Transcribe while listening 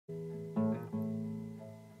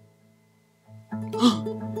Hey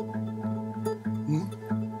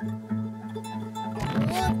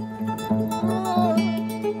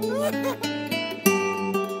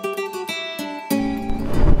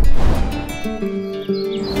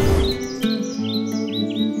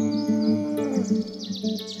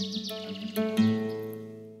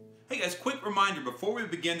guys, quick reminder before we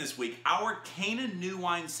begin this week, our Cana New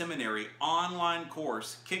Wine Seminary online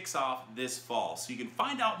course kicks off this fall. So you can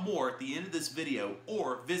find out more at the end of this video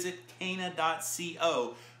or visit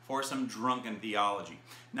cana.co for some drunken theology.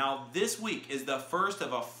 Now this week is the first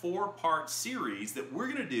of a 4-part series that we're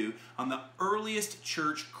going to do on the earliest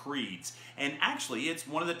church creeds. And actually it's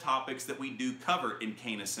one of the topics that we do cover in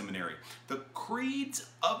Cana Seminary. The creeds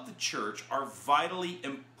of the church are vitally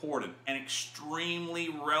important and extremely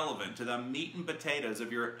relevant to the meat and potatoes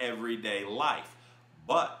of your everyday life.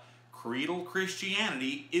 But creedal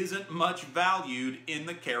Christianity isn't much valued in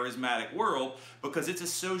the charismatic world because it's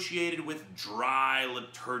associated with dry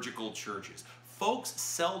liturgical churches. Folks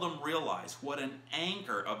seldom realize what an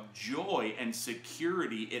anchor of joy and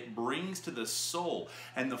security it brings to the soul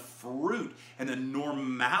and the fruit and the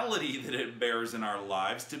normality that it bears in our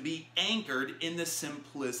lives to be anchored in the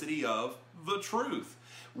simplicity of the truth.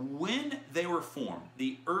 When they were formed,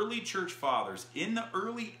 the early church fathers in the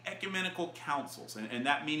early ecumenical councils, and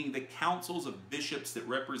that meaning the councils of bishops that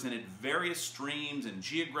represented various streams and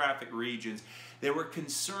geographic regions, they were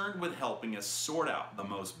concerned with helping us sort out the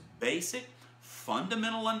most basic,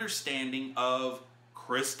 fundamental understanding of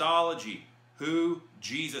Christology, who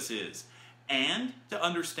Jesus is, and to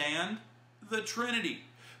understand the Trinity,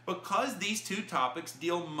 because these two topics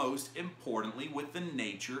deal most importantly with the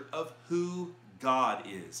nature of who God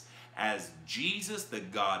is, as Jesus, the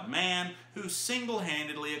God-man, who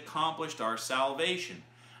single-handedly accomplished our salvation,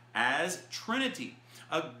 as Trinity,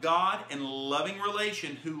 a God and loving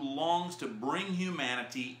relation who longs to bring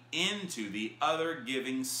humanity into the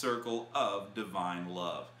other-giving circle of divine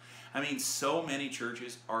love. I mean, so many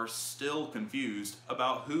churches are still confused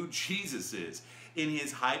about who Jesus is. In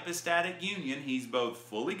his hypostatic union, he's both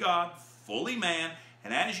fully God, fully man,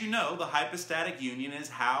 and as you know, the hypostatic union is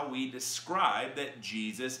how we describe that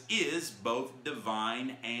Jesus is both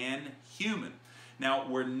divine and human. Now,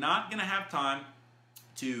 we're not going to have time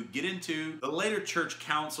to get into the later church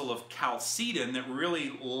council of Chalcedon that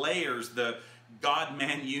really layers the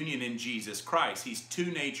God-man union in Jesus Christ. He's two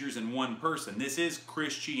natures in one person. This is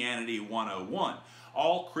Christianity 101.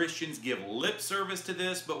 All Christians give lip service to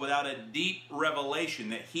this, but without a deep revelation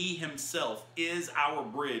that he himself is our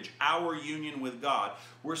bridge, our union with God,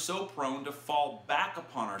 we're so prone to fall back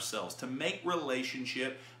upon ourselves, to make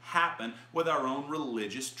relationship happen with our own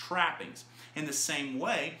religious trappings. In the same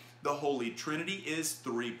way, the Holy Trinity is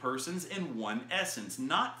three persons in one essence,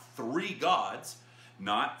 not three gods,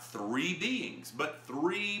 not three beings, but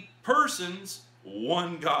three persons,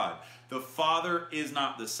 one God. The Father is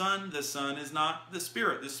not the Son is not the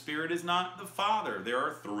Spirit is not the Father. There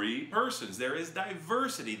are three persons. There is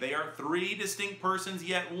diversity. They are three distinct persons,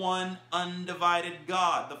 yet one undivided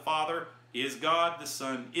God. The Father is God, the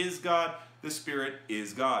Son is God, the Spirit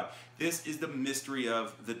is God. This is the mystery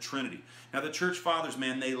of the Trinity. Now the church fathers,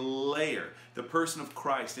 man, they layer the person of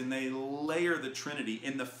Christ and they layer the Trinity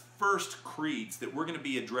in the first creeds that we're going to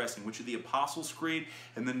be addressing, which are the Apostles' Creed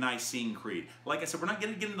and the Nicene Creed. Like I said, we're not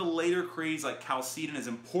going to get into later creeds like Chalcedon, as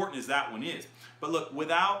important as that one is. But look,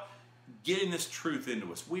 without getting this truth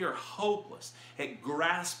into us, we are hopeless at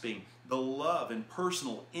grasping the love and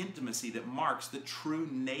personal intimacy that marks the true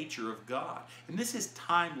nature of God. And this is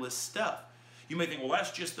timeless stuff. You may think, well,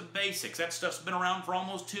 that's just the basics. That stuff's been around for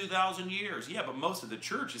almost 2,000 years. Yeah, but most of the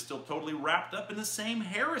church is still totally wrapped up in the same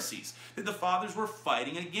heresies that the fathers were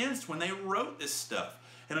fighting against when they wrote this stuff.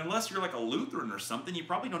 And unless you're like a Lutheran or something, you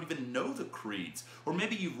probably don't even know the creeds. Or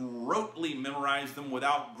maybe you've rotely memorized them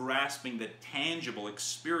without grasping the tangible,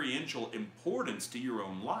 experiential importance to your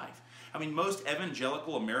own life. I mean, most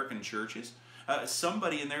evangelical American churches,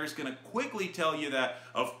 somebody in there is going to quickly tell you that,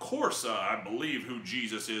 of course, I believe who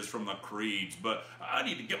Jesus is from the creeds, but I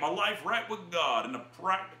need to get my life right with God in a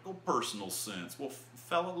practical, personal sense. Well,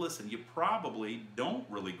 fella, listen, you probably don't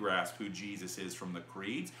really grasp who Jesus is from the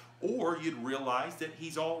creeds, or you'd realize that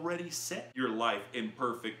he's already set your life in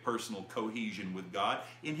perfect personal cohesion with God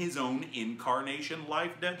in his own incarnation,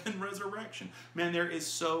 life, death, and resurrection. Man, there is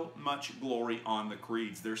so much glory on the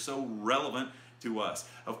creeds. They're so relevant to us.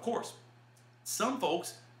 Of course, some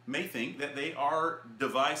folks may think that they are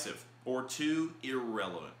divisive or too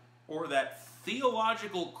irrelevant, or that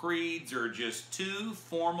theological creeds are just too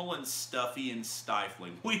formal and stuffy and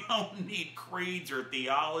stifling. We don't need creeds or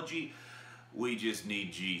theology. We just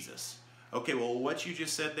need Jesus. Okay, well, what you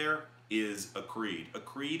just said there is a creed? A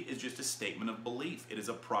creed is just a statement of belief. It is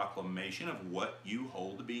a proclamation of what you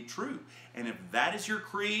hold to be true. And if that is your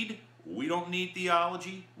creed, we don't need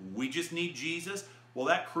theology, we just need Jesus. Well,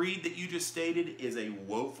 that creed that you just stated is a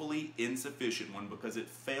woefully insufficient one because it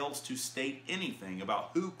fails to state anything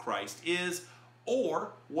about who Christ is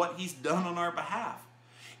or what he's done on our behalf.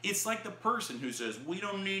 It's like the person who says, we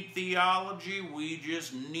don't need theology, we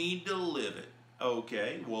just need to live it.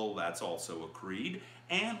 Okay, well, that's also a creed,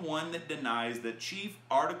 and one that denies the chief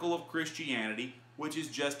article of Christianity, which is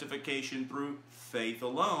justification through faith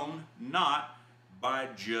alone, not by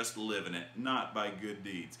just living it, not by good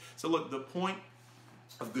deeds. So look, the point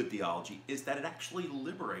of good theology is that it actually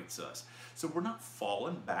liberates us. So we're not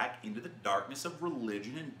falling back into the darkness of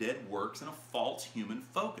religion and dead works and a false human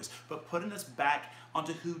focus, but putting us back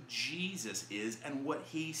onto who Jesus is and what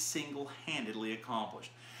he single-handedly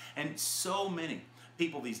accomplished. And so many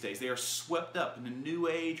people these days, they are swept up in a new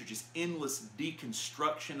age or just endless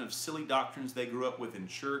deconstruction of silly doctrines they grew up with in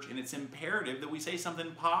church, and it's imperative that we say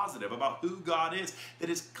something positive about who God is that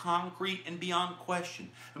is concrete and beyond question.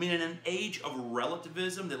 I mean, in an age of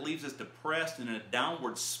relativism that leaves us depressed and in a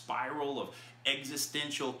downward spiral of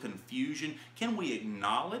existential confusion, can we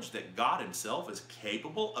acknowledge that God himself is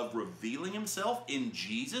capable of revealing himself in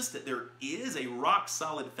Jesus, that there is a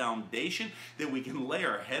rock-solid foundation that we can lay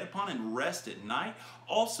our head upon and rest at night?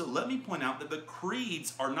 Also, let me point out that the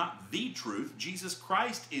creeds are not the truth. Jesus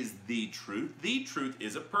Christ is the truth. The truth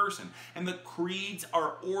is a person. And the creeds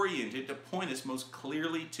are oriented to point us most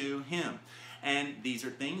clearly to him. And these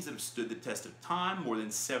are things that have stood the test of time, more than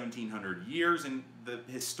 1,700 years, in the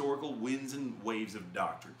historical winds and waves of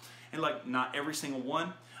doctrine. And like, not every single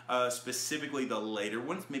one, specifically the later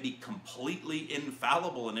ones, may be completely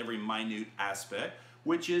infallible in every minute aspect,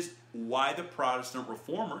 which is why the Protestant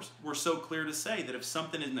reformers were so clear to say that if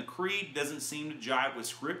something in the creed doesn't seem to jive with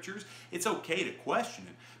scriptures, it's okay to question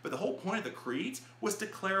it. But the whole point of the creeds was to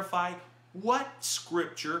clarify what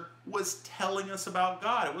Scripture was telling us about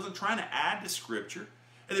God. It wasn't trying to add to Scripture.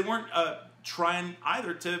 And they weren't trying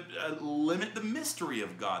either to limit the mystery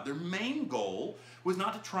of God. Their main goal was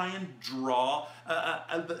not to try and draw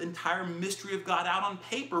the entire mystery of God out on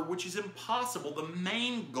paper, which is impossible. The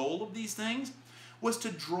main goal of these things was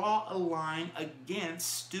to draw a line against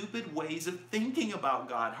stupid ways of thinking about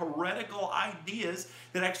God, heretical ideas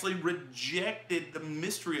that actually rejected the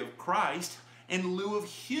mystery of Christ in lieu of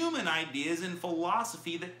human ideas and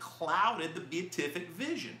philosophy that clouded the beatific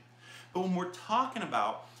vision. But when we're talking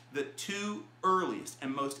about the two earliest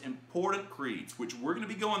and most important creeds, which we're going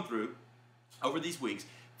to be going through over these weeks,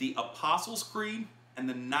 the Apostles' Creed and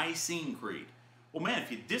the Nicene Creed. Well, man,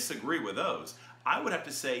 if you disagree with those, I would have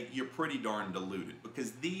to say you're pretty darn deluded,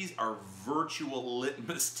 because these are virtual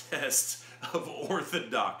litmus tests of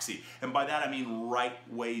orthodoxy. And by that I mean right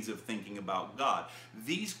ways of thinking about God.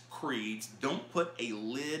 These creeds don't put a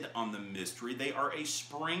lid on the mystery. They are a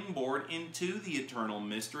springboard into the eternal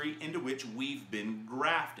mystery into which we've been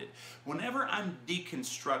grafted. Whenever I'm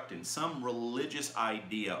deconstructing some religious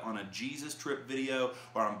idea on a Jesus Trip video,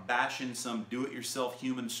 or I'm bashing some do-it-yourself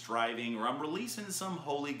human striving, or I'm releasing some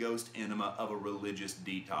Holy Ghost enema of a religious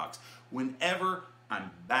detox, whenever I'm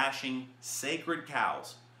bashing sacred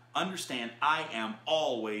cows, understand I am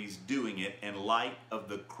always doing it in light of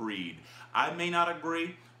the creed. I may not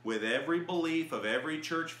agree with every belief of every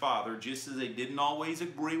church father, just as they didn't always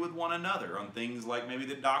agree with one another on things like maybe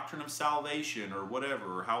the doctrine of salvation or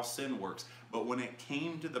whatever, or how sin works. But when it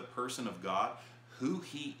came to the person of God, who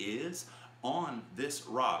he is, on this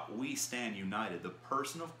rock we stand united, the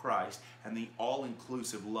person of Christ and the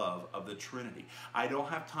all-inclusive love of the Trinity. I don't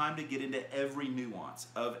have time to get into every nuance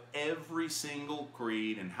of every single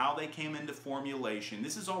creed and how they came into formulation.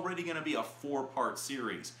 This is already going to be a 4-part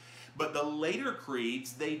series. But the later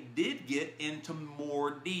creeds, they did get into more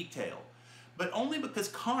detail, but only because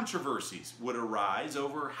controversies would arise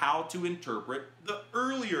over how to interpret the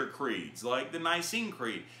earlier creeds, like the Nicene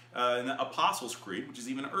Creed and the Apostles' Creed, which is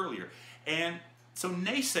even earlier. And so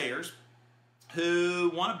naysayers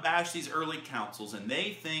who want to bash these early councils, and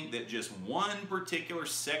they think that just one particular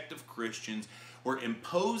sect of Christians were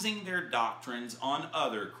imposing their doctrines on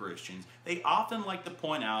other Christians, they often like to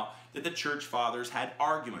point out that the church fathers had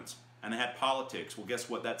arguments and they had politics. Well, guess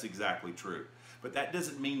what? That's exactly true. But that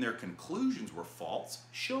doesn't mean their conclusions were false.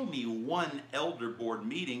 Show me one elder board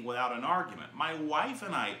meeting without an argument. My wife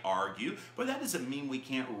and I argue, but that doesn't mean we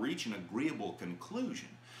can't reach an agreeable conclusion.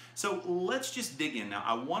 So let's just dig in now.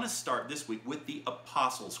 I want to start this week with the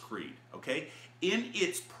Apostles' Creed, okay? In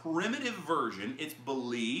its primitive version, it's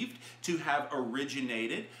believed to have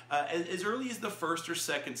originated as early as the 1st or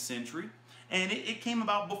 2nd century. And it came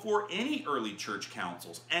about before any early church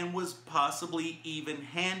councils and was possibly even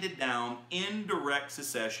handed down in direct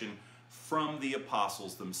succession from the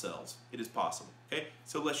apostles themselves. It is possible. Okay,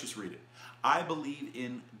 so let's just read it. I believe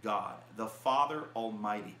in God, the Father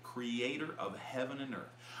Almighty, creator of heaven and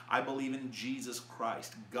earth. I believe in Jesus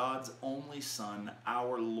Christ, God's only Son,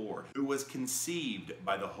 our Lord, who was conceived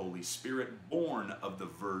by the Holy Spirit, born of the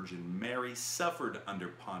Virgin Mary, suffered under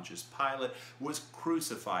Pontius Pilate, was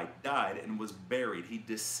crucified, died, and was buried. He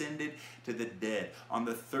descended to the dead. On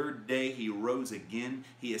the third day he rose again.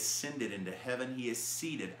 He ascended into heaven. He is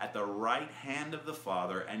seated at the right hand of the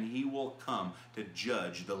Father, and he will come to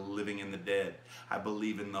judge the living and the dead. I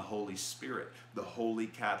believe in the Holy Spirit, the Holy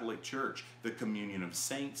Catholic Church, the communion of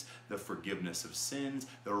saints, the forgiveness of sins,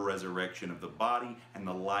 the resurrection of the body, and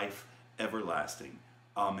the life everlasting.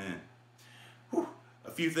 Amen. Whew.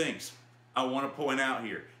 A few things I want to point out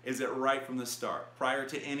here is that right from the start, prior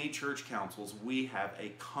to any church councils, we have a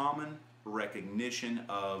common recognition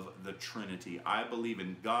of the Trinity. I believe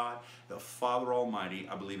in God, the Father Almighty.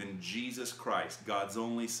 I believe in Jesus Christ, God's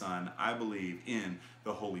only Son. I believe in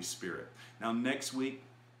the Holy Spirit. Now, next week,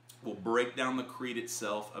 we'll break down the creed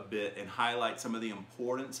itself a bit and highlight some of the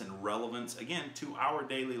importance and relevance, again, to our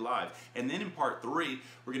daily lives. And then in part 3,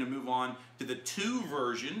 we're going to move on to the 2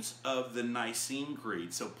 versions of the Nicene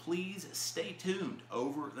Creed. So please stay tuned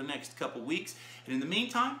over the next couple weeks. And in the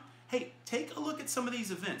meantime, hey, take a look at some of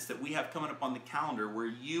these events that we have coming up on the calendar where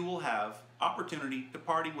you will have opportunity to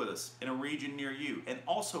party with us in a region near you. And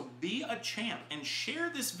also be a champ and share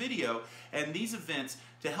this video and these events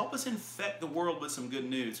to help us infect the world with some good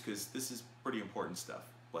news, because this is pretty important stuff.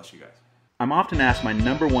 Bless you guys. I'm often asked my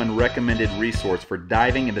 #1 recommended resource for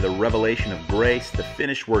diving into the revelation of grace, the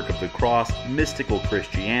finished work of the cross, mystical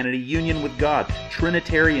Christianity, union with God,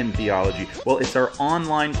 Trinitarian theology. Well, it's our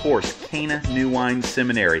online course, Cana New Wine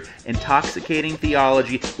Seminary, Intoxicating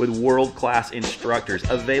Theology with world-class instructors,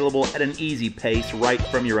 available at an easy pace right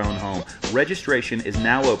from your own home. Registration is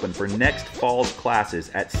now open for next fall's classes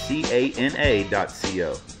at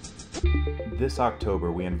cana.co. This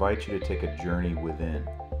October, we invite you to take a journey within.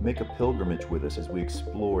 Make a pilgrimage with us as we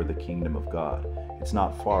explore the kingdom of God. It's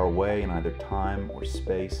not far away in either time or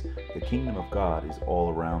space. The kingdom of God is all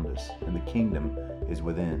around us, and the kingdom is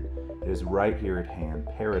within. It is right here at hand.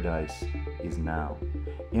 Paradise is now.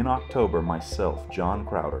 In October, myself, John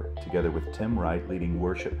Crowder, together with Tim Wright leading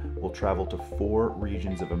worship, will travel to 4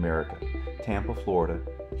 regions of America: Tampa, Florida,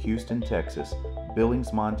 Houston, Texas,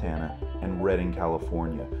 Billings, Montana, and Redding,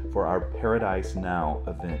 California, for our Paradise Now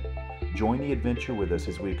event. Join the adventure with us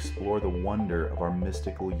as we explore the wonder of our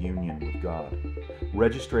mystical union with God.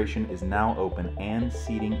 Registration is now open and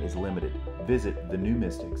seating is limited. Visit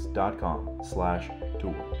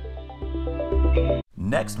thenewmystics.com/tour.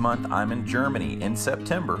 Next month, I'm in Germany in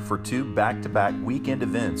September for 2 back-to-back weekend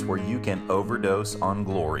events where you can overdose on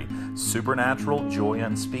glory. Supernatural Joy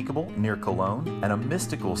Unspeakable near Cologne and a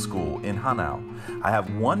mystical school in Hanau. I have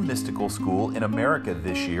 1 mystical school in America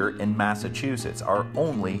this year in Massachusetts, our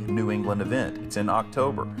only New England event. It's in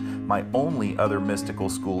October. My only other mystical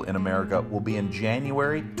school in America will be in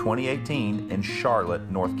January 2018 in Charlotte,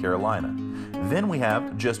 North Carolina. Then we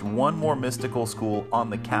have just 1 more mystical school on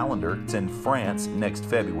the calendar. It's in France next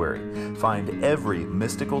February. Find every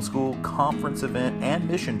mystical school, conference event, and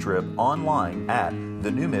mission trip online at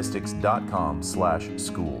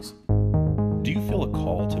thenewmystics.com/schools. Do you feel a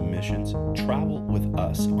call to missions? Travel with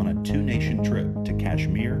us on a 2-nation trip to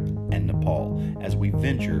Kashmir and Nepal as we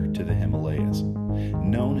venture to the Himalayas.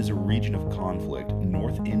 Known as a region of conflict,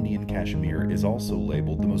 North Indian Kashmir is also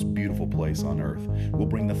labeled the most beautiful place on earth. We'll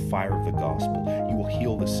bring the fire of the gospel. You will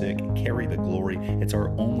heal the sick, carry the glory. It's our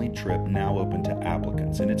only trip now open to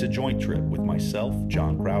applicants, and it's a joint trip with myself,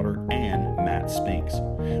 John Crowder, and Matt Spinks.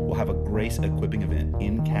 We'll have a grace equipping event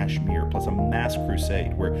in Kashmir, plus a mass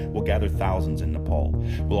crusade where we'll gather thousands in Nepal.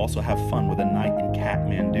 We'll also have fun with a night in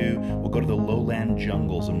Kathmandu. We'll go to the lowland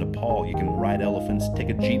jungles of Nepal. You can ride elephants, take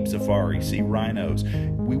a jeep safari, see rhinos.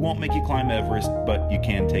 We won't make you climb Everest, but you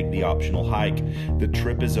can take the optional hike. The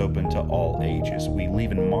trip is open to all ages. We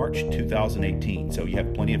leave in March 2018, so you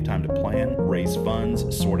have plenty of time to plan, raise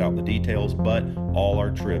funds, sort out the details, but all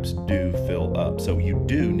our trips do fill up. So you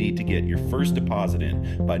do need to get your first deposit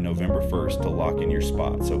in by November 1st to lock in your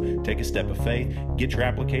spot. So take a step of faith, get your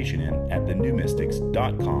application in at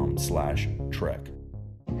thenewmystics.com/trek.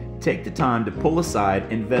 Take the time to pull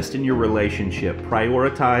aside, invest in your relationship,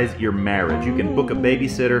 prioritize your marriage. You can book a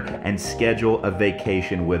babysitter and schedule a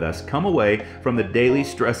vacation with us. Come away from the daily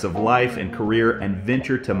stress of life and career and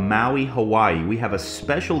venture to Maui, Hawaii. We have a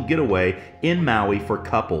special getaway in Maui for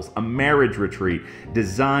couples, a marriage retreat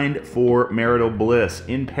designed for marital bliss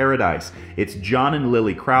in paradise. It's John and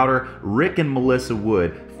Lily Crowder, Rick and Melissa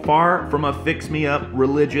Wood. Far from a fix-me-up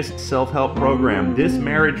religious self-help program, this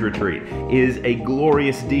marriage retreat is a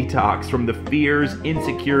glorious detox from the fears,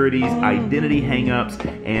 insecurities, identity hang-ups,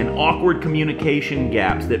 and awkward communication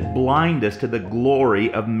gaps that blind us to the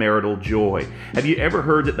glory of marital joy. Have you ever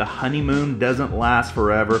heard that the honeymoon doesn't last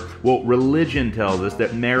forever? Well, religion tells us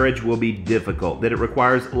that marriage will be difficult, that it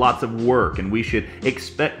requires lots of work, and we should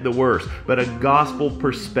expect the worst. But a gospel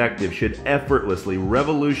perspective should effortlessly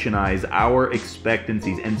revolutionize our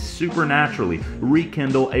expectancies and supernaturally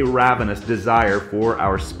rekindle a ravenous desire for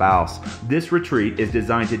our spouse. This retreat is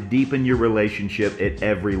designed to deepen your relationship at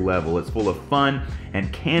every level. It's full of fun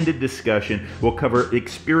and candid discussion. We'll cover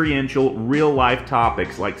experiential, real-life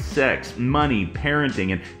topics like sex, money,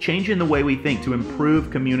 parenting, and changing the way we think to improve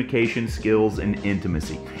communication skills and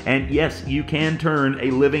intimacy. And yes, you can turn a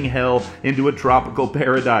living hell into a tropical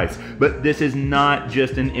paradise, but this is not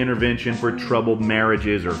just an intervention for troubled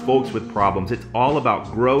marriages or folks with problems. It's all about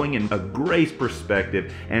growing in a grace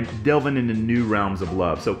perspective and delving into new realms of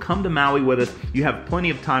love. So come to Maui with us. You have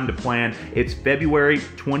plenty of time to plan. It's February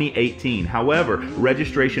 2018. However,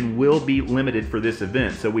 registration will be limited for this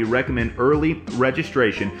event, so we recommend early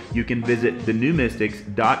registration. You can visit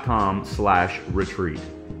thenewmystics.com/retreat.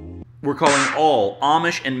 We're calling all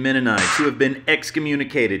Amish and Mennonites who have been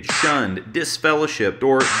excommunicated, shunned, disfellowshipped,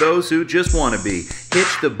 or those who just want to be.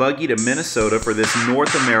 Hitch the buggy to Minnesota for this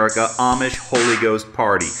North America Amish Holy Ghost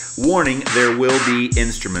party. Warning, there will be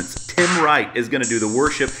instruments. Tim Wright is going to do the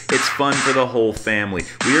worship. It's fun for the whole family.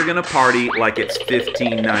 We are going to party like it's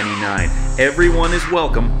 $15.99. Everyone is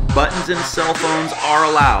welcome. Buttons and cell phones are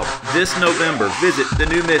allowed. This November, visit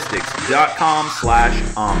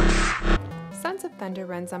thenewmystics.com/Amish. Sons of Thunder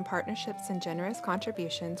runs on partnerships and generous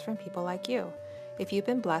contributions from people like you. If you've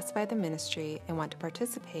been blessed by the ministry and want to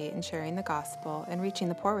participate in sharing the gospel and reaching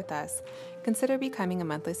the poor with us, consider becoming a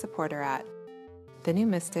monthly supporter at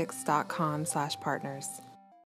thenewmystics.com/partners.